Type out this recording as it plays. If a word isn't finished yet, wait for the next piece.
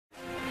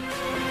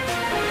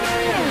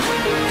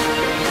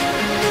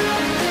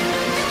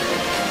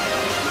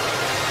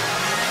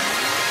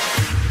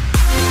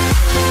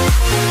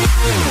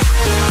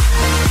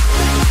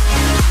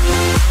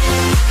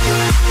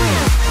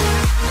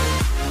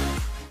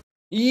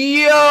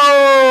Yo,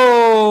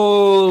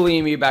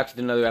 Liam here back with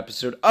another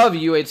episode of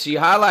UHC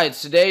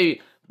Highlights.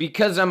 Today,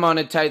 because I'm on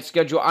a tight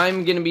schedule,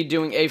 I'm going to be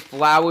doing a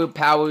Flower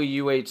Power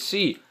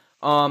UHC.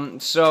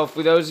 So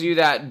for those of you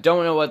that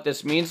don't know what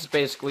this means, it's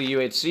basically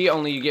UHC,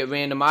 only you get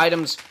random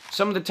items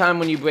some of the time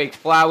when you break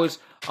flowers.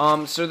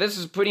 So this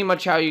is pretty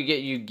much how you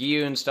get your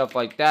gear and stuff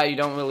like that. You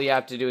don't really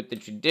have to do it the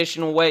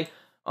traditional way.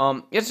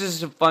 This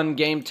is a fun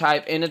game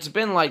type, and it's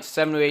been like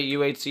 7 or 8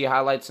 UHC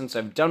highlights since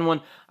I've done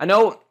one. I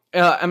know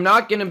I'm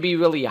not going to be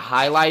really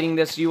highlighting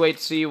this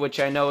UHC, which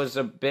I know is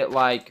a bit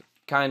like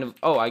kind of,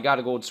 oh, I got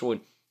a gold sword.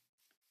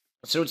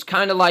 So it's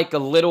kind of like a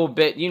little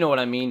bit, you know what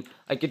I mean,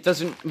 like it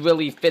doesn't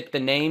really fit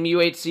the name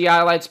UHC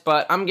highlights,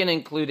 but I'm going to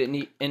include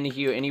it in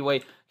here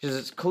anyway, because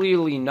it's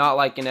clearly not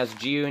like an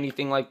SG or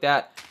anything like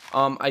that.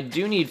 I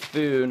do need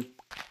food.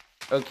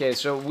 Okay,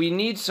 so we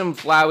need some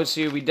flowers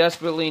here. We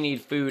desperately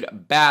need food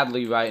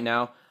badly right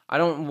now. I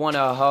don't want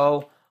a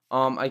hoe.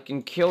 I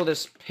can kill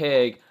this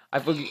pig. I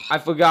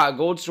forgot.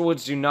 Gold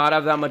swords do not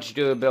have that much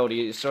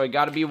durability, so I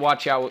gotta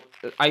watch out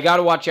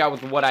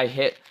with what I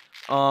hit.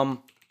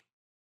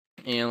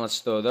 And let's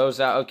throw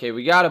those out. Okay,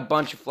 we got a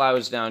bunch of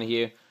flowers down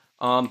here.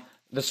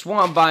 The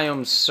swamp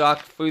biomes suck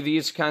for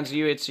these kinds of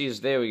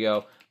UHCs. There we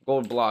go.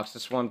 Gold blocks,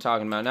 that's what I'm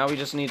talking about. Now we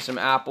just need some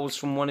apples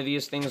from one of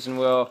these things, and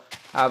we'll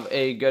have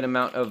a good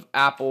amount of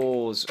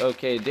apples.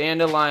 Okay,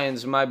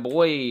 dandelions, my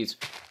boys.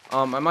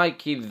 I might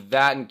keep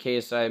that in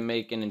case I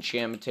make an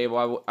enchantment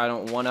table. I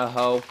don't want a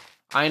hoe.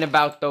 I ain't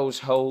about those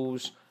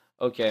hoes.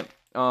 Okay,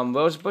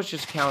 rose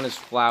bushes count as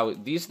flowers.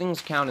 These things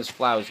count as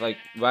flowers, like,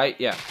 right?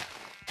 Yeah.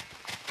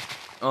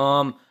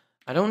 I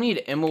don't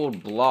need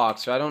emerald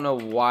blocks, so I don't know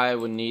why I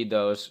would need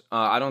those.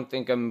 I don't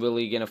think I'm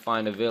really gonna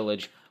find a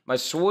village. My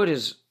sword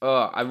is,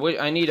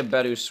 I need a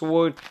better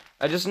sword.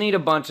 I just need a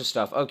bunch of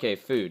stuff. Okay,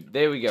 food.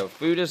 There we go.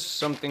 Food is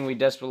something we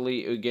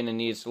desperately are gonna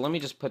need, so let me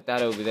just put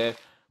that over there.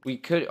 We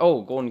could,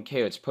 oh, golden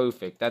carrots,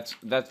 perfect.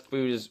 That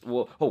food is,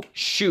 well, oh,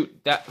 shoot.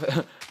 That,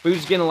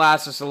 food's gonna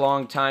last us a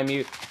long time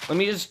here. Let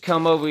me just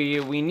come over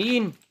here. We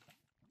need,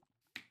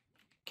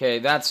 okay,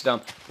 that's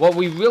dumb. What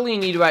we really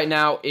need right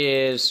now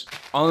is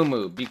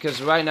armor,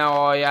 because right now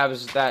all I have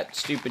is that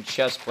stupid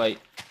chest plate.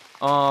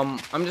 I'm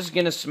just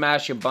gonna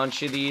smash a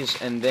bunch of these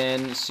and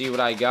then see what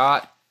I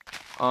got.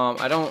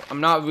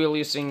 I'm not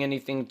really seeing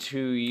anything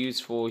too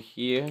useful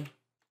here.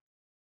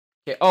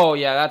 Okay, oh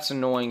yeah, that's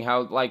annoying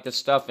how, like, the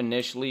stuff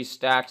initially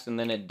stacks and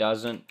then it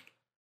doesn't.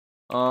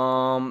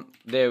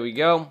 There we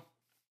go.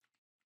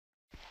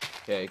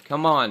 Okay,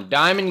 come on,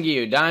 diamond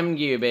gear,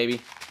 baby.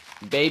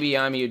 Baby,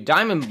 I'm you.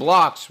 Diamond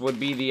blocks would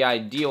be the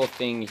ideal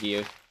thing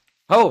here.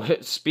 Oh,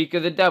 speak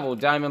of the devil,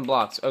 diamond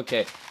blocks.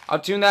 Okay, I'll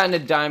tune that into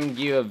diamond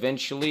gear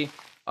eventually.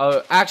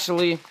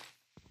 Actually,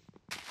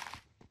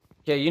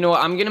 okay, you know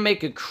what? I'm gonna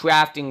make a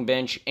crafting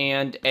bench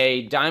and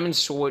a diamond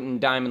sword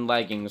and diamond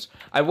leggings.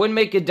 I would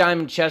make a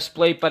diamond chest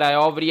plate, but I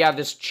already have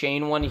this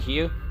chain one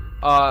here.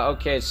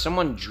 Okay,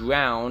 someone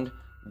drowned.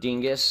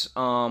 Dingus.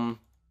 Let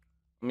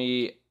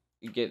me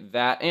get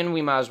that, and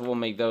we might as well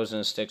make those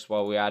in sticks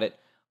while we're at it.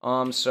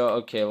 So,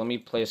 okay, let me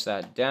place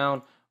that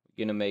down.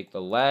 We're gonna make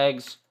the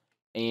legs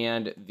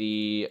and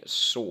the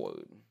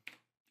sword.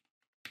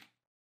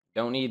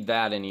 Don't need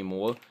that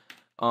anymore.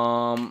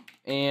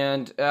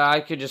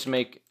 I could just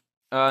make,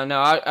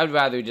 no, I'd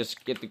rather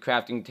just get the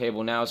crafting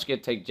table now. It's gonna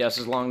take just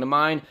as long to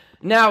mine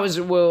now as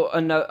it will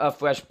a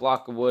fresh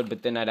block of wood,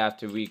 but then I'd have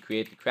to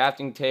recreate the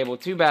crafting table.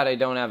 Too bad I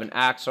don't have an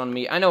axe on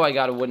me. I know I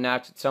got a wooden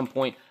axe at some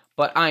point,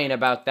 but I ain't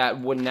about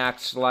that wooden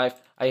axe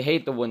life. I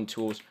hate the wooden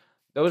tools.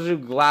 Those are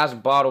glass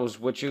bottles,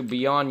 which are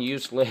beyond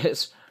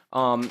useless,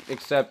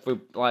 except for,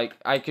 like,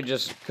 I could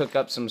just cook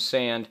up some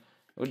sand.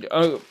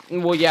 Oh,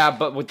 well, yeah,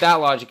 but with that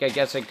logic, I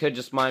guess I could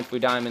just mine for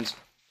diamonds.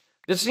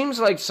 This seems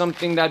like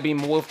something that'd be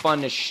more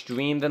fun to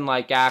stream than,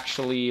 like,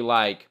 actually,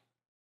 like,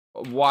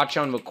 watch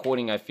on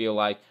recording, I feel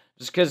like.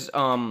 Just because,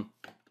 of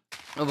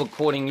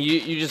recording,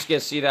 you just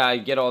get to see that I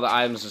get all the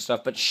items and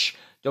stuff, but shh,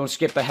 don't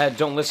skip ahead,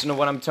 don't listen to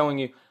what I'm telling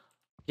you.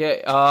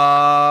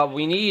 Yeah,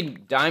 we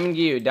need diamond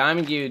gear,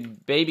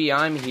 baby,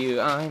 I'm here.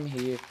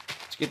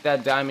 Let's get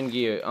that diamond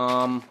gear.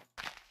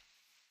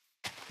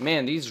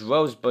 Man, these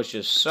rose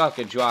bushes suck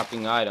at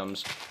dropping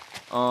items.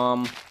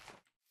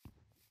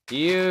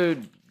 Here,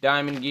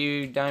 diamond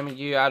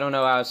gear, I don't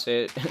know how to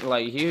say it.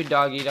 Like, here,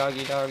 doggy.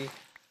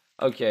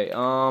 Okay,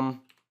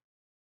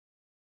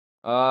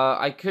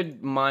 I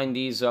could mine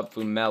these up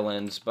for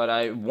melons, but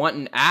I want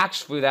an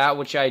axe for that,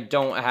 which I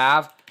don't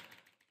have.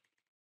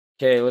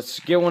 Okay, let's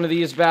get one of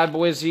these bad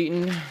boys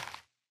eaten.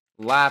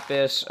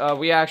 Lapis.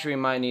 We actually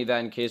might need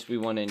that in case we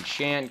want to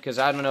enchant, because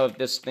I don't know if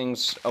this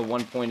thing's a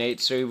 1.8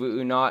 server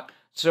or not.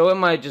 So it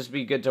might just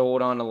be good to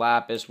hold on to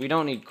lapis. We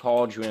don't need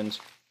cauldrons.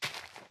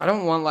 I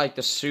don't want, like,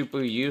 the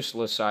super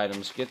useless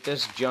items. Get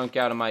this junk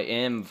out of my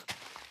inv.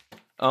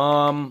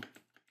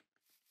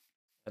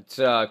 Let's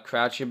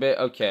crouch a bit.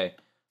 Okay.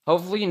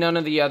 Hopefully none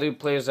of the other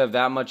players have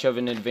that much of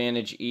an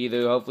advantage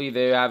either. Hopefully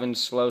they're having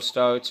slow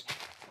starts.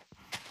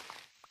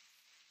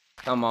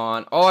 Come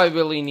on. All I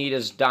really need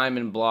is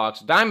diamond blocks.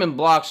 Diamond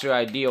blocks are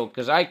ideal,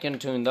 because I can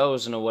tune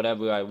those into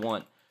whatever I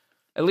want.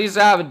 At least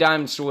I have a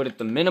diamond sword at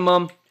the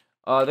minimum.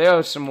 There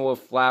are some more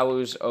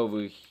flowers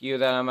over here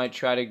that I might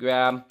try to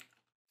grab.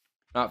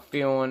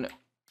 I'm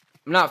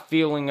not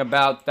feeling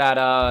about that,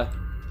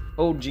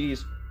 oh,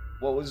 jeez.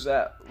 What was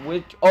that?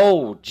 Witch?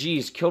 Oh,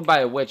 jeez, killed by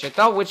a witch. I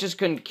thought witches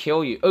couldn't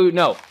kill you. Oh,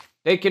 no.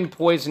 They can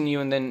poison you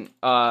and then,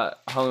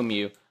 harm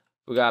you.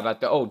 Forgot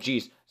about that. Oh,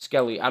 jeez.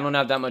 Skelly, I don't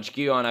have that much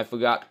gear on, I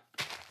forgot.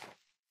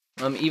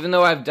 Even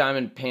though I have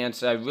diamond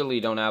pants, I really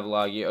don't have a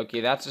lot of gear.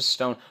 Okay, that's a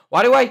stone.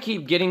 Why do I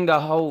keep getting the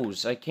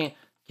hose? I can't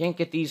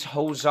get these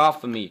hose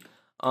off of me.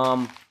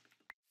 I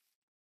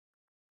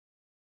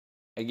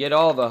get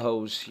all the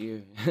hose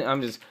here.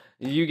 I'm just,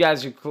 you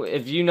guys are,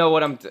 if you know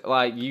what I'm,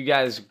 like, you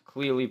guys are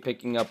clearly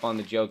picking up on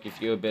the joke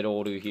if you're a bit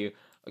older here.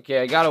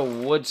 Okay, I got a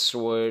wood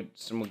sword,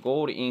 some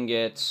gold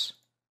ingots.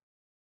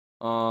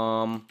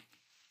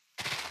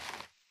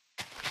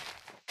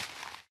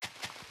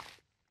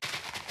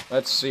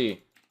 Let's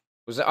see.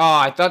 Was it, oh,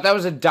 I thought that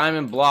was a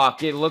diamond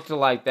block. It looked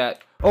like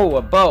that. Oh,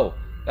 a bow.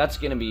 That's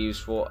going to be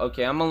useful.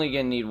 Okay, I'm only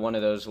going to need one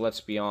of those, let's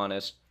be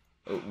honest.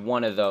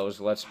 One of those,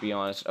 let's be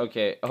honest.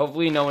 Okay,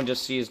 hopefully no one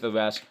just sees the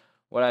rest.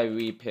 What I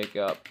re-pick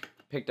up.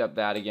 Picked up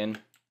that again.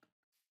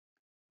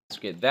 Let's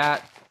get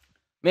that.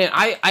 Man,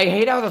 I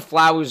hate how the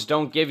flowers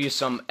don't give you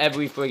some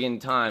every friggin'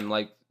 time.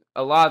 Like,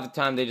 a lot of the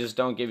time they just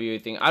don't give you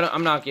anything.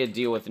 I'm not going to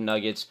deal with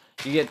nuggets.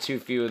 You get too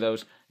few of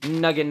those.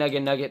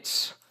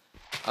 Nuggets.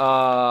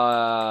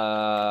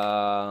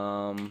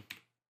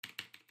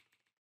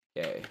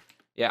 Okay.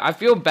 Yeah, I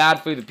feel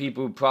bad for the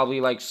people who probably,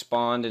 like,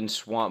 spawned in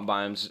swamp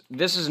biomes.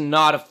 This is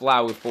not a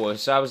flower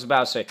forest. I was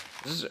about to say,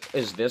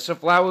 is this a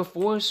flower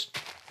forest?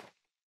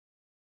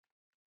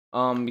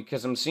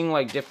 Because I'm seeing,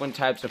 like, different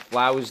types of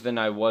flowers than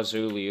I was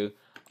earlier.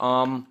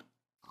 Let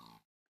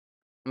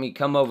me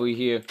come over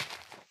here.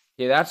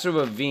 Okay, that's a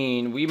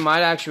ravine. We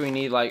might actually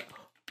need, like,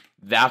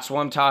 that's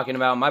what I'm talking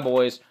about, my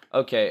boys.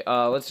 Okay,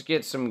 let's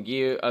get some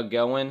gear,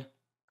 going.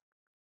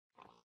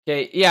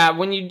 Okay, yeah,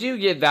 when you do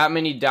get that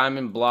many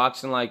diamond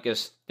blocks in, like, a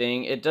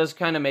thing, it does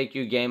kind of make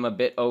your game a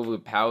bit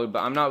overpowered,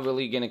 but I'm not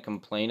really going to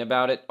complain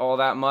about it all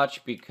that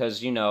much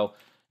because, you know,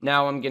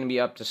 now I'm going to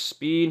be up to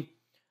speed.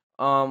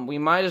 We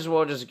might as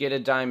well just get a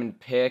diamond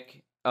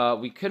pick.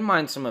 We could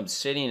mine some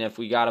obsidian if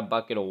we got a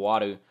bucket of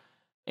water.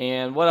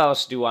 And what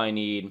else do I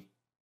need?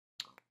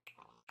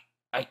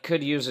 I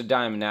could use a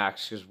diamond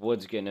axe because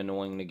wood's getting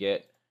annoying to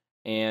get.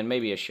 And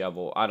maybe a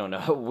shovel. I don't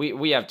know.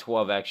 We have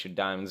 12 extra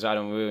diamonds. I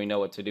don't really know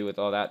what to do with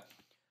all that.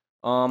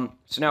 So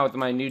now with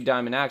my new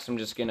diamond axe, I'm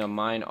just gonna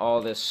mine all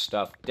this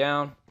stuff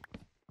down.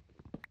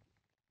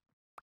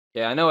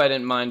 Yeah, I know I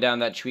didn't mine down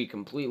that tree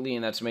completely,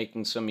 and that's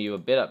making some of you a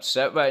bit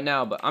upset right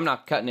now, but I'm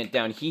not cutting it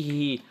down. Hee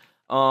hee hee.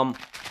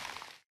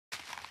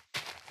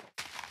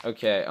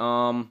 Okay,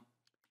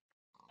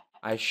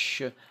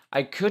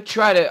 I could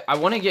try to, I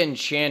want to get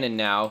enchanted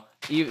now,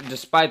 even,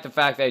 despite the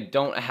fact that I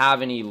don't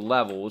have any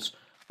levels.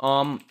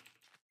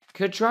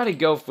 Could try to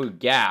go for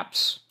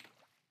gaps.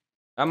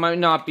 That might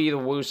not be the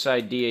worst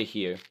idea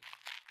here.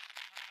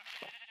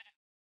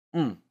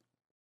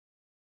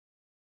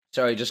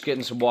 Sorry, just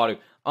getting some water.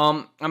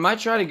 I might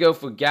try to go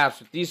for gaps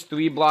with these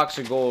 3 blocks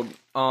of gold.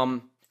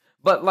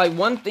 But, like,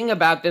 one thing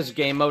about this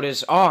game mode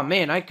is, oh,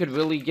 man, I could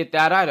really get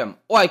that item.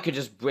 Or I could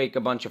just break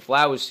a bunch of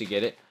flowers to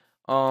get it.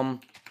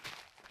 1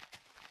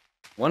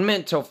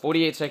 minute till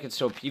 48 seconds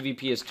till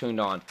PvP is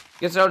turned on.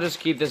 Guess I'll just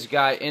keep this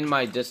guy in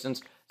my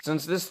distance.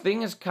 Since this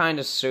thing is kind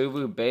of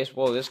server-based,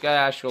 well, this guy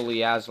actually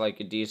has, like,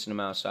 a decent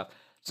amount of stuff.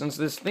 Since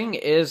this thing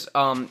is,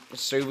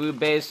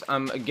 server-based,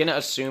 I'm gonna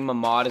assume a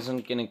mod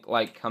isn't gonna,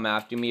 like, come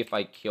after me if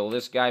I kill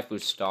this guy for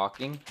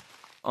stalking.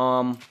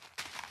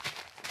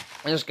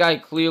 This guy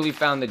clearly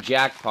found the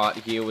jackpot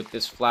here with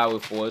this flower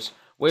forest.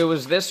 Where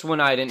was this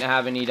when I didn't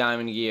have any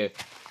diamond gear?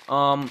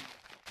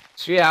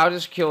 So yeah, I'll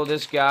just kill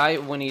this guy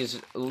when he's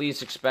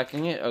least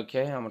expecting it.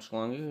 Okay, how much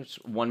longer? It's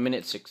 1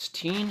 minute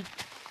 16.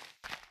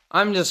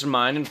 I'm just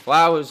mining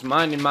flowers,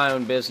 minding my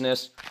own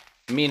business.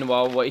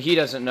 Meanwhile, what he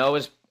doesn't know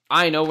is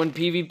I know when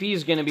PvP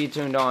is going to be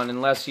turned on,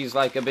 unless he's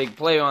like a big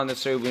player on the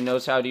server who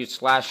knows how to use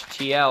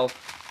 /TL.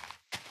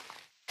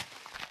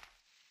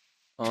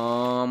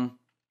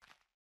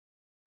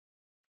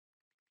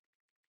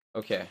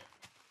 Okay.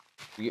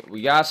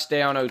 We gotta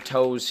stay on our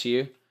toes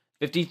here.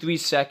 53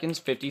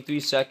 seconds,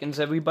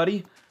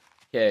 everybody.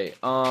 Okay,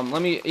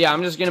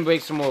 I'm just gonna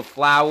break some more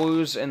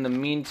flowers in the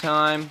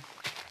meantime.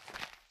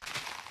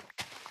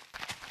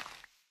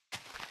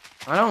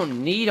 I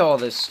don't need all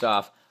this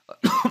stuff.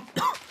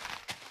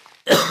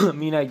 I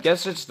mean, I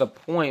guess it's the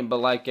point, but,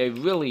 like, I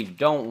really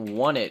don't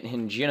want it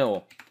in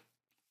general.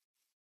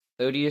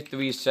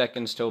 33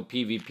 seconds till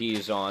PvP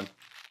is on.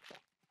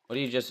 What do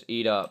you just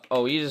eat up?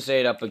 Oh, he just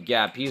ate up a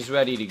gap. He's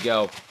ready to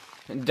go.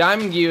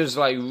 Diamond gear is,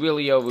 like,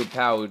 really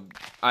overpowered.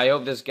 I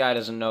hope this guy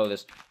doesn't know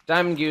this.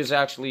 Diamond gear is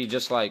actually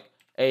just, like,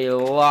 a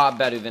lot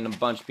better than a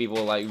bunch of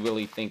people, like,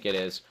 really think it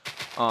is.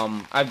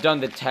 I've done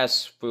the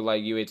tests for,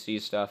 like,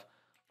 UHC stuff.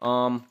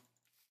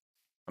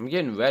 I'm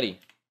getting ready.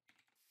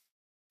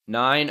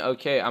 9,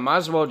 okay, I might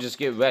as well just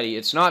get ready.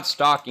 It's not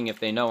stalking if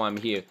they know I'm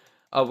here.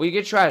 We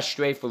could try to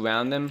strafe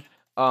around them.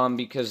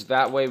 because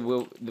that way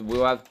we'll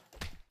have...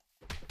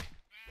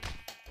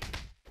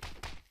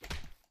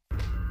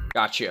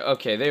 Gotcha.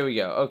 Okay, there we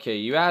go. Okay,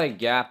 you had a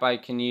gap I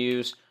can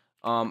use.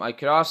 I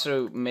could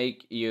also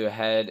make you a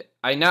head.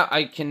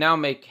 I can now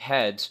make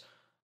heads.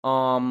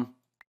 Might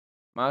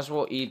as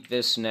well eat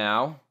this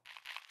now.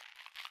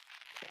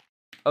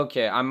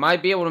 Okay, I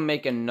might be able to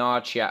make a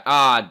notch apple.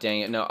 Ah, dang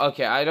it. No,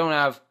 okay, I don't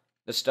have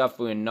the stuff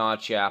for a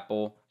notch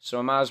apple, so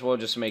I might as well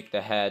just make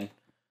the head.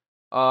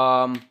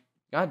 Got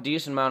a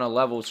decent amount of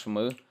levels for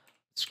me.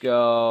 Let's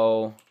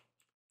go.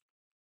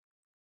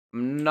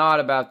 I'm not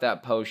about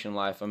that potion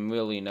life. I'm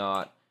really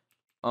not.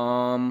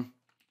 I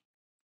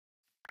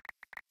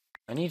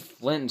need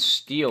flint and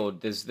steel.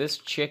 Does this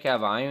chick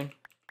have iron?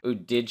 Oh,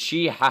 did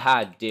she?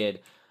 Haha, did.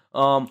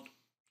 Let's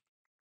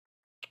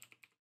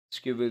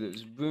get rid of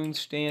those rune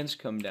stands.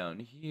 Come down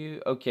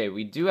here. Okay,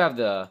 we do have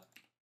the...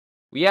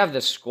 We have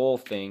the skull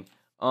thing.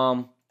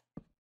 Oh,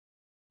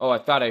 I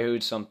thought I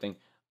heard something.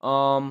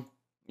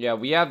 Yeah,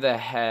 we have the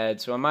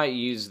head, so I might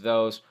use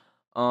those.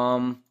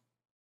 We're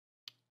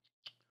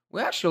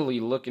actually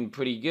looking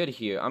pretty good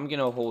here. I'm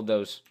gonna hold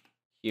those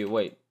here.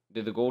 Wait,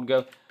 did the gold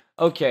go?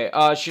 Okay,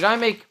 should I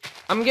make...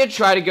 I'm gonna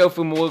try to go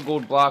for more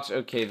gold blocks.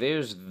 Okay,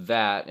 there's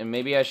that. And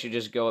maybe I should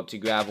just go up to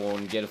gravel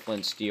and get a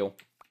flint steel.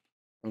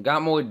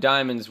 Got more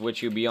diamonds,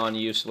 which would be beyond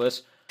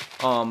useless.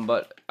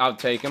 But I'll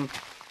take them.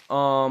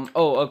 Oh,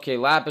 okay,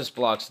 lapis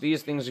blocks.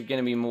 These things are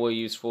gonna be more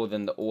useful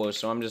than the ore,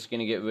 so I'm just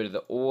gonna get rid of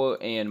the ore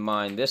and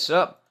mine this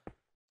up.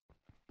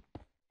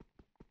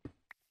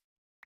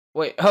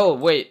 Wait, oh,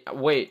 wait.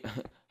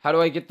 How do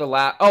I get the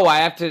Oh, I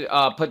have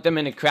to, put them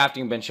in a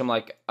crafting bench. I'm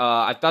like,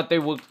 I thought they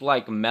looked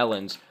like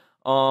melons.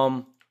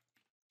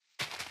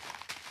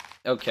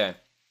 Okay.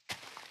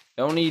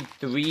 Don't need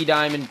 3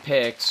 diamond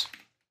picks.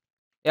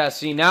 Yeah,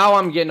 see, now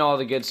I'm getting all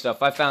the good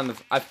stuff. I found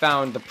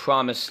the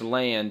promised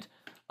land.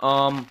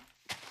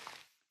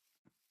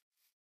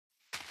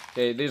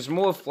 Okay, there's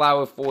more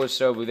flower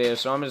forests over there,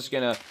 so I'm just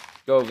gonna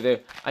go over there.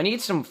 I need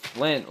some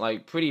flint,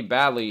 like, pretty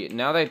badly.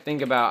 Now that I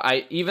think about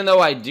it, even though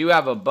I do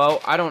have a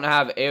bow, I don't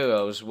have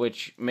arrows,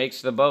 which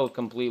makes the bow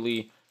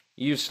completely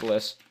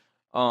useless.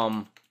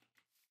 Okay,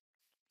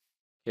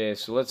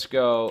 so let's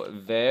go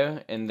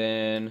there, and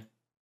then...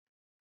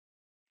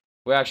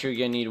 We're actually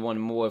gonna need one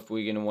more if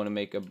we're gonna want to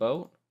make a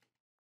boat.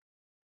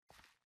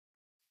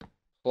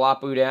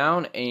 Plop you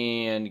down,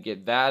 and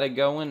get that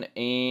going,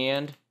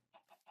 and...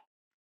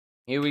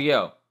 Here we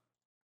go.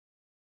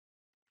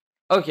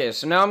 Okay,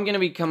 so now I'm going to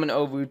be coming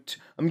over to...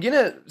 I'm going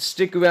to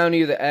stick around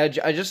near the edge.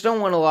 I just don't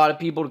want a lot of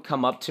people to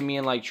come up to me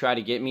and, like, try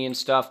to get me and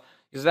stuff.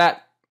 Because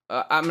that...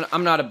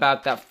 I'm not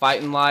about that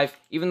fighting life.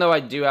 Even though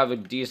I do have a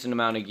decent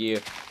amount of gear.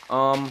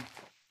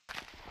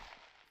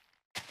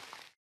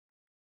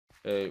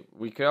 Okay,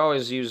 we could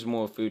always use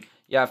more food.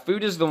 Yeah,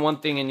 food is the one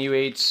thing in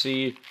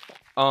UHC.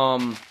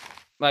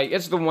 Like,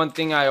 it's the one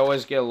thing I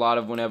always get a lot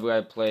of whenever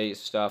I play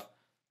stuff.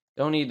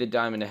 Don't need the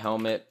diamond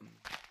helmet.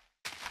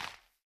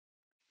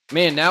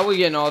 Man, now we're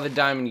getting all the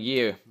diamond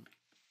gear.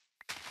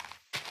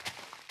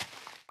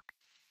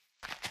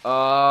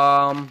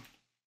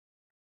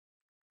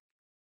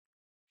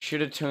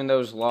 Should have turned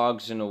those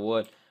logs into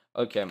wood.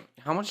 Okay,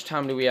 how much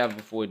time do we have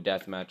before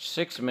deathmatch?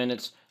 6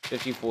 minutes,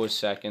 54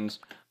 seconds.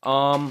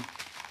 I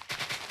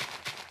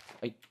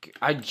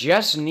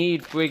just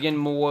need friggin'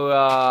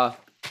 more,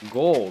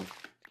 gold.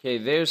 Okay,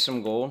 there's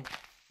some gold.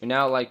 We're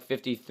now at, like,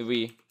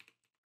 53.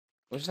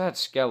 Where's that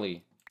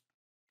skelly?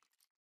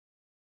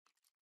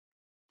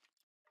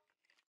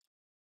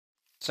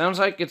 Sounds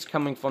like it's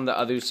coming from the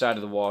other side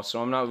of the wall,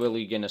 so I'm not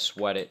really gonna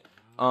sweat it.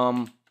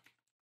 Dang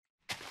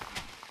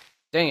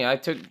it, I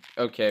took...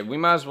 Okay, we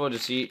might as well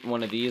just eat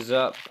one of these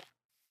up.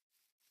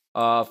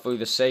 For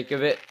the sake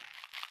of it.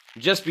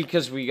 Just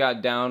because we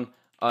got down,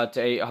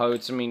 to 8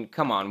 hearts. I mean,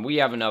 come on, we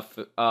have enough,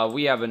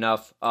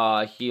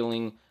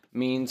 healing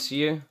means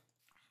here.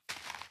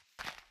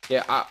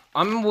 Yeah,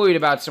 I'm worried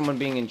about someone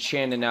being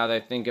enchanted now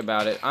that I think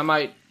about it. I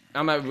might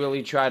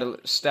really try to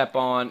step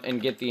on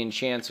and get the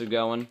enchanter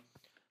going.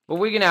 But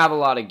we're going to have a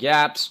lot of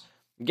gaps.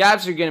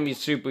 Gaps are going to be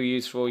super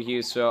useful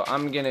here, so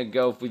I'm going to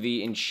go for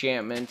the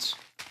enchantments.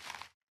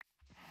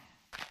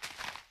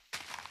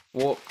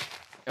 Well,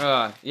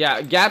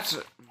 yeah, gaps...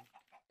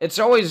 It's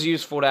always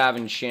useful to have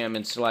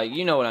enchantments, like,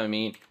 you know what I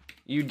mean.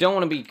 You don't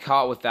want to be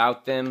caught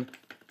without them.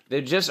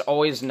 They're just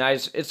always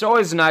nice. It's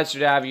always nicer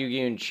to have you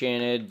get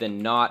enchanted than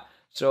not.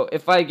 So,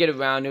 if I get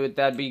around to it,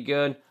 that'd be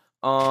good.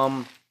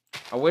 I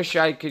wish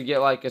I could get,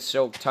 like, a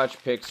silk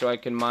touch pick so I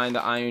can mine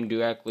the iron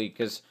directly,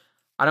 because...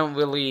 I don't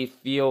really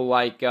feel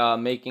like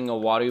making a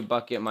water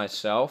bucket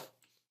myself.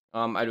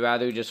 I'd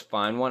rather just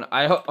find one.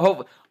 I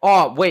hope...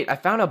 Oh, wait. I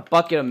found a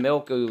bucket of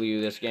milk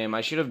earlier this game. I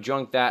should have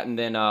drunk that and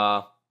then...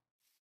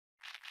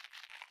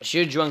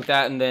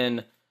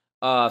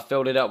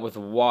 filled it up with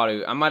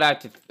water. I might have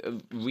to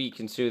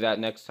reconsider that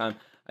next time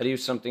I do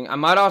something. I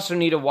might also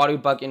need a water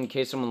bucket in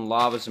case someone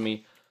lavas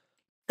me.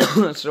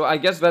 So I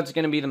guess that's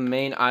going to be the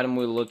main item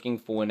we're looking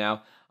for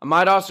now. I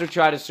might also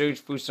try to search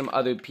for some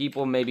other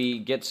people, maybe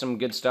get some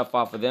good stuff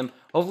off of them.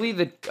 Hopefully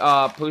the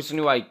person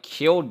who I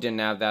killed didn't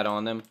have that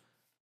on them.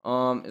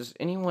 Is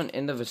anyone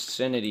in the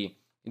vicinity?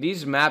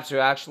 These maps are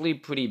actually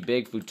pretty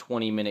big for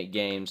 20-minute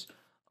games.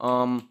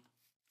 Let's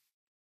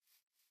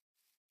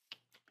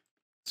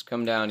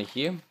come down to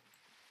here.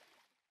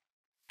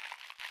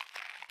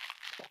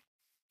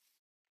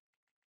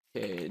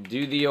 Okay,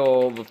 do the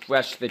old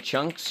refresh the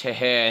chunks.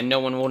 Heh, no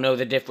one will know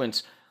the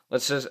difference.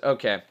 Let's just,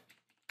 okay.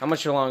 How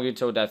much longer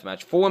until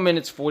deathmatch? 4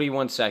 minutes,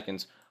 41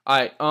 seconds.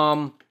 Alright,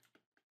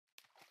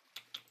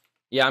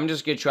 yeah, I'm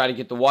just gonna try to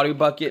get the water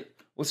bucket.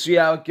 We'll see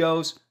how it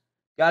goes.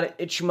 Gotta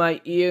itch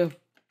my ear.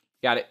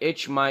 Gotta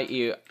itch my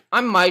ear.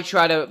 I might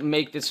try to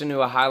make this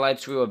into a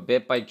highlights reel a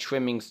bit by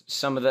trimming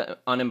some of the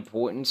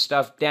unimportant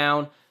stuff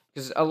down.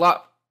 Because a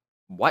lot...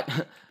 What?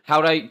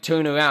 How'd I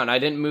turn around? I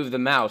didn't move the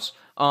mouse.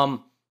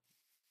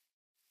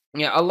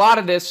 Yeah, a lot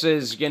of this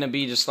is going to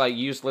be just, like,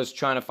 useless,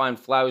 trying to find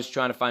flowers,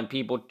 trying to find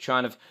people,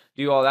 trying to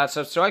do all that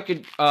stuff. So I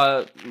could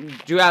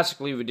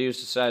drastically reduce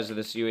the size of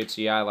this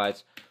UHC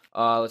highlights.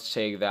 Let's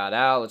take that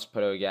out. Let's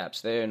put our gaps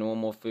there.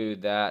 Normal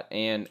food, that.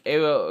 And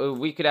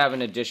we could have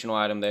an additional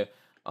item there,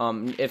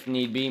 if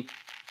need be.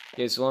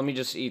 Okay, so let me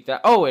just eat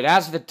that. Oh, it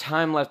has the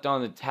time left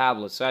on the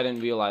tablet, so I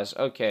didn't realize.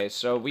 Okay,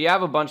 so we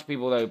have a bunch of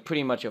people that are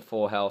pretty much at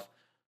full health.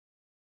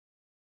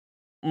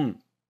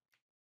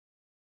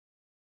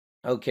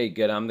 Okay,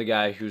 good. I'm the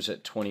guy who's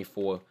at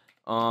 24.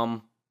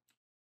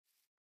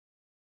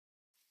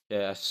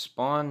 Yeah,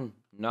 spawn,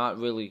 not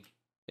really.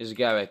 There's a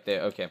guy right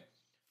there. Okay.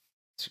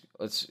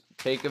 Let's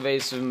take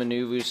evasive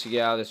maneuvers to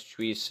get out of this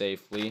tree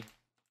safely.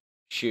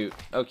 Shoot.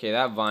 Okay,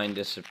 that vine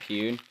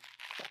disappeared.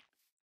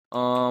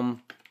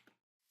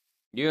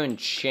 You're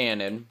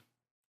enchanted.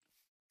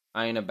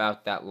 I ain't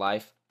about that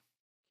life.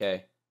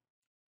 Okay.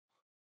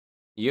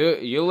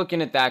 You're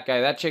looking at that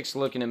guy. That chick's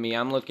looking at me.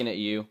 I'm looking at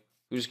you.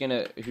 Who's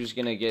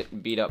gonna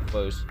get beat up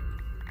close?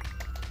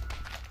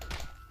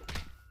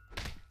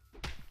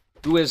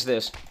 Who is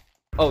this?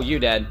 Oh, you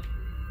dead.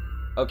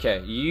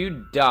 Okay,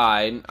 you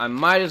died. I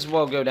might as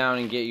well go down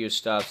and get your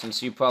stuff,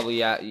 since you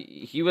probably...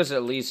 he was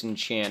at least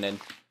enchanted.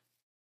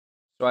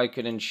 So I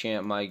could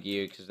enchant my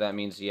gear, because that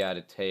means he had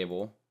a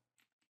table.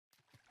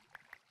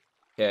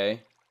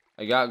 Okay.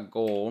 I got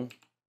gold.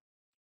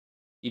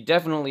 You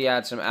definitely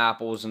had some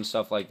apples and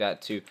stuff like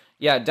that, too.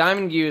 Yeah,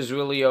 diamond gear is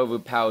really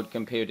overpowered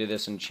compared to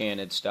this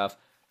enchanted stuff.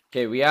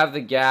 Okay, we have the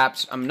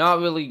gaps. I'm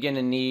not really going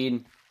to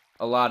need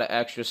a lot of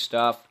extra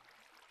stuff.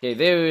 Okay,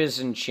 there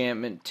is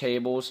enchantment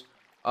tables.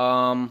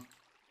 Let's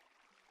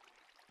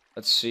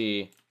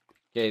see.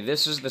 Okay,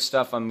 this is the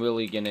stuff I'm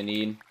really gonna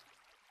need.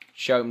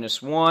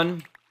 Sharpness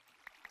 1.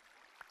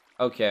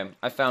 Okay,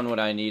 I found what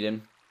I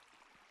needed.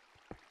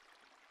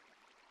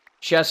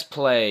 Chest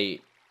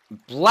plate.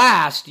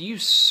 Blast, you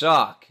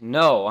suck.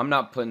 No, I'm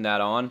not putting that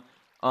on.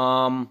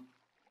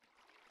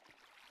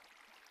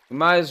 We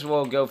might as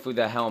well go for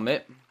the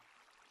helmet.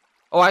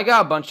 Oh, I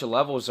got a bunch of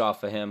levels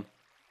off of him.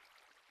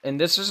 And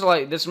this is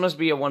like, this must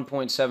be a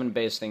 1.7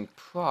 base thing.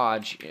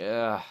 Proj,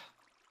 yeah.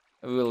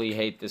 I really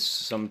hate this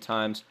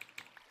sometimes.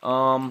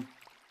 What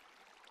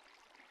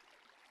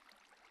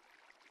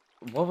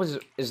was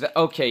it? Is that,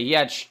 okay, he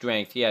had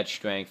strength. He had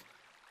strength.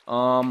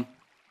 Let's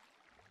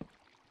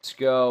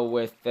go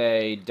with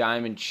a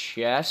diamond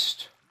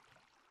chest.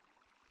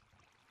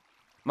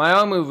 My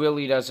armor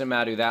really doesn't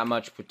matter that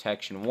much.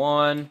 Protection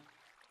 1.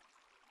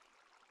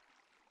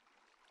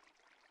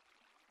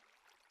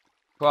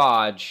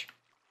 Proj.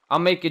 I'll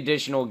make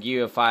additional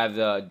gear if I have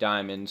the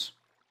diamonds.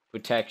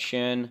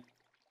 Protection.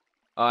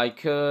 I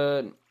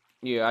could...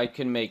 Yeah, I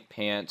can make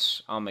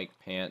pants. I'll make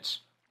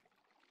pants.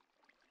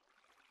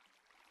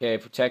 Okay,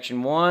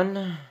 protection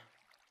 1.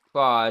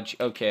 Proj.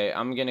 Okay,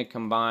 I'm gonna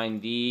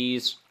combine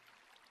these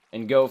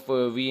and go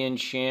for a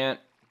re-enchant.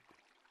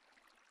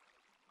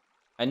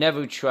 I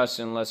never trust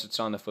unless it's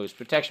on the first.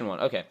 Protection 1.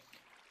 Okay.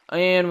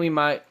 And we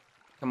might...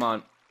 Come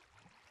on.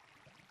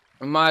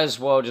 We might as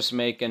well just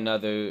make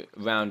another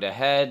round of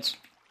heads.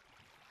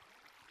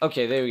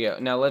 Okay, there we go.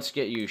 Now let's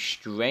get you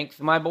strength,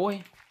 my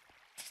boy.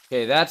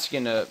 Okay, that's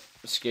gonna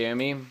scare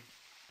me.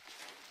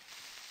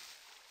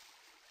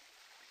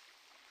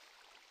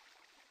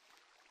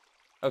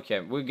 Okay,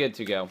 we're good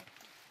to go.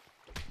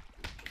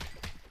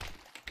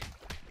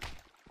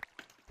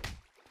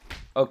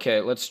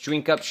 Okay, let's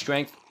drink up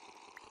strength.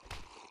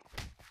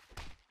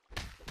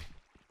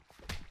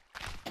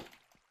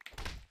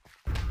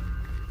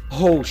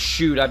 Oh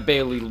shoot, I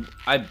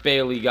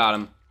barely got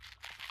him.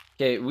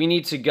 Okay, we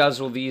need to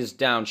guzzle these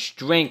down.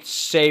 Strength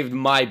saved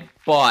my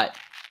butt.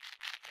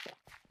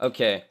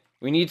 Okay,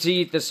 we need to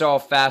eat this all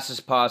fast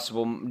as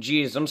possible.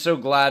 Jeez, I'm so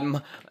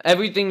glad.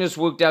 Everything just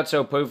worked out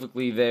so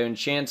perfectly there, and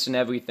chance and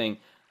everything.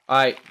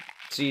 Alright,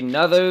 see,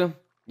 another...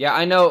 Yeah,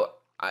 I know,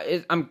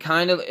 I'm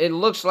kind of... It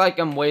looks like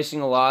I'm wasting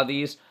a lot of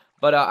these,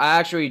 but I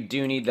actually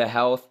do need the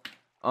health.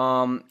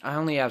 I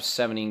only have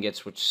 7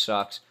 ingots, which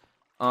sucks.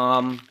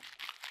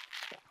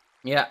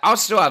 Yeah, I'll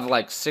still have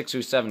like 6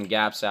 or 7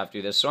 gaps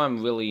after this, so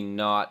I'm really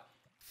not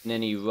in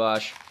any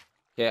rush.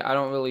 Okay, I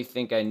don't really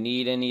think I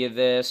need any of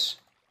this.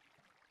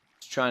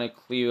 Just trying to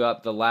clear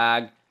up the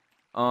lag.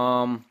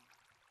 I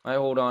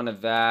hold on to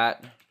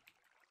that.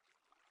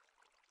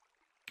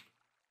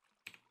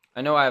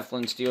 I know I have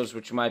flint steels,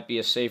 which might be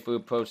a safer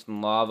approach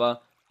than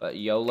lava, but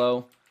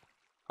YOLO.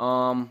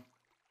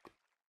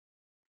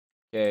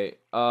 Okay,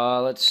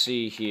 let's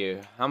see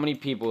here. How many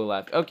people are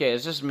left? Okay,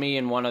 it's just me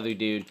and one other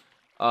dude,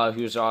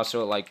 who's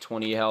also at like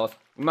 20 health.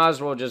 We might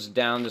as well just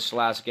down this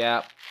last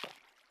gap.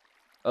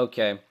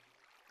 Okay.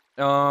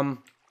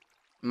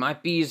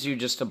 Might be easier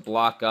just to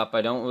block up.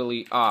 I don't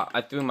really...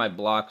 I threw my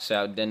blocks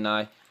out, didn't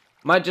I?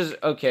 Might just...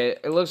 Okay,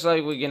 it looks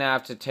like we're gonna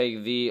have to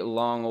take the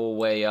long old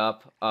way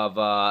up of,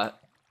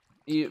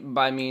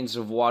 by means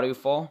of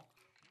waterfall.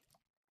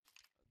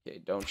 Okay,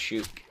 don't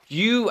shoot.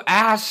 You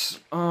ass!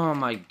 Oh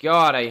my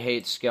god, I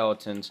hate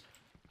skeletons.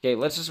 Okay,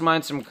 let's just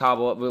mine some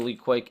cobble up really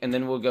quick, and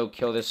then we'll go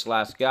kill this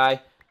last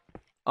guy.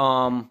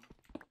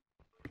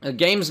 The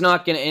game's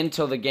not gonna end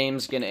till the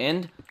game's gonna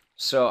end,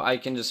 so I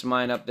can just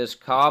mine up this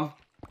cob.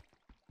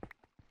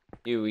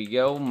 Here we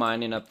go,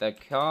 mining up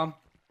that cob.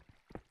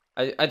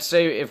 I'd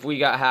say if we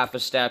got half a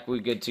stack, we're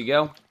good to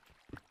go.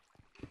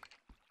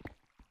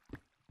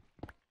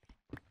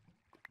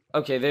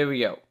 Okay, there we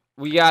go.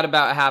 We got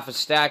about half a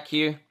stack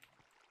here.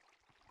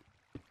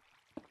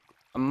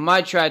 I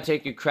might try to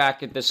take a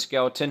crack at this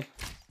skeleton.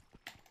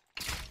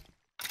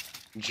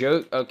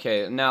 Joke.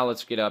 Okay, now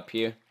let's get up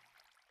here.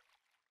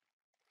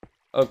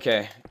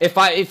 Okay.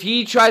 If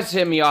he tries to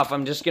hit me off,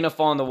 I'm just gonna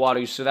fall in the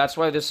water, so that's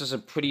why this is a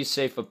pretty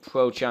safe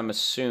approach, I'm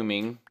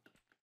assuming.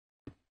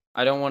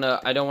 I don't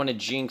wanna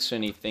jinx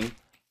anything.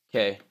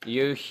 Okay,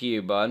 you're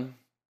here, bud.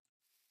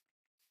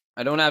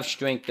 I don't have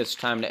strength this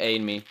time to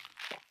aid me.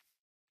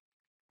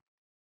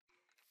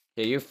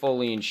 Okay, you're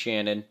fully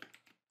enchanted.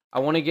 I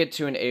want to get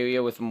to an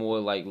area with more,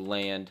 like,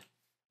 land.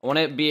 I want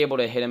to be able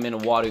to hit him in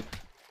the water.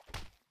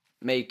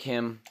 Make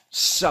him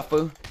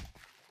suffer.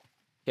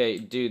 Okay,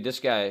 dude,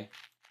 this guy.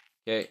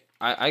 Okay,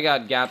 I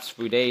got gaps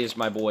for days,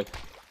 my boy.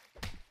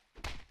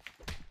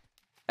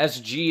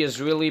 SG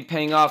is really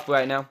paying off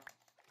right now.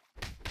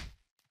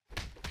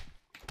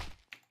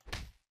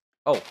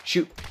 Oh,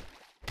 shoot.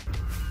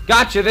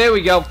 Gotcha, there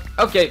we go.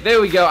 Okay, there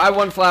we go. I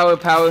won flower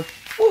power.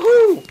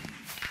 Woohoo!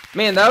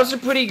 Man, that was a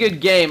pretty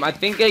good game. I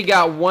think I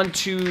got 1,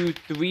 2,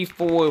 3,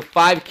 4,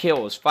 5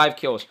 kills. 5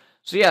 kills.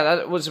 So yeah,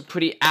 that was a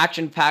pretty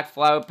action-packed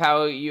flower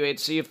power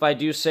UHC, if I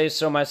do say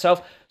so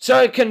myself. So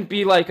it couldn't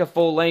be like a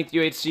full-length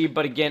UHC,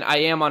 but again, I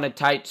am on a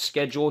tight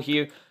schedule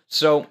here.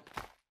 So,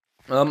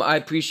 I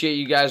appreciate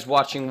you guys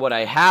watching what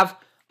I have.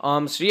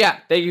 So yeah,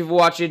 thank you for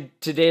watching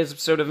today's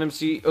episode of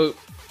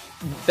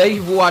thank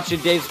you for watching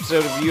today's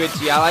episode of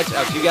UHC Highlights.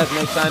 I'll see you guys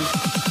next time.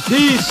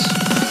 Peace!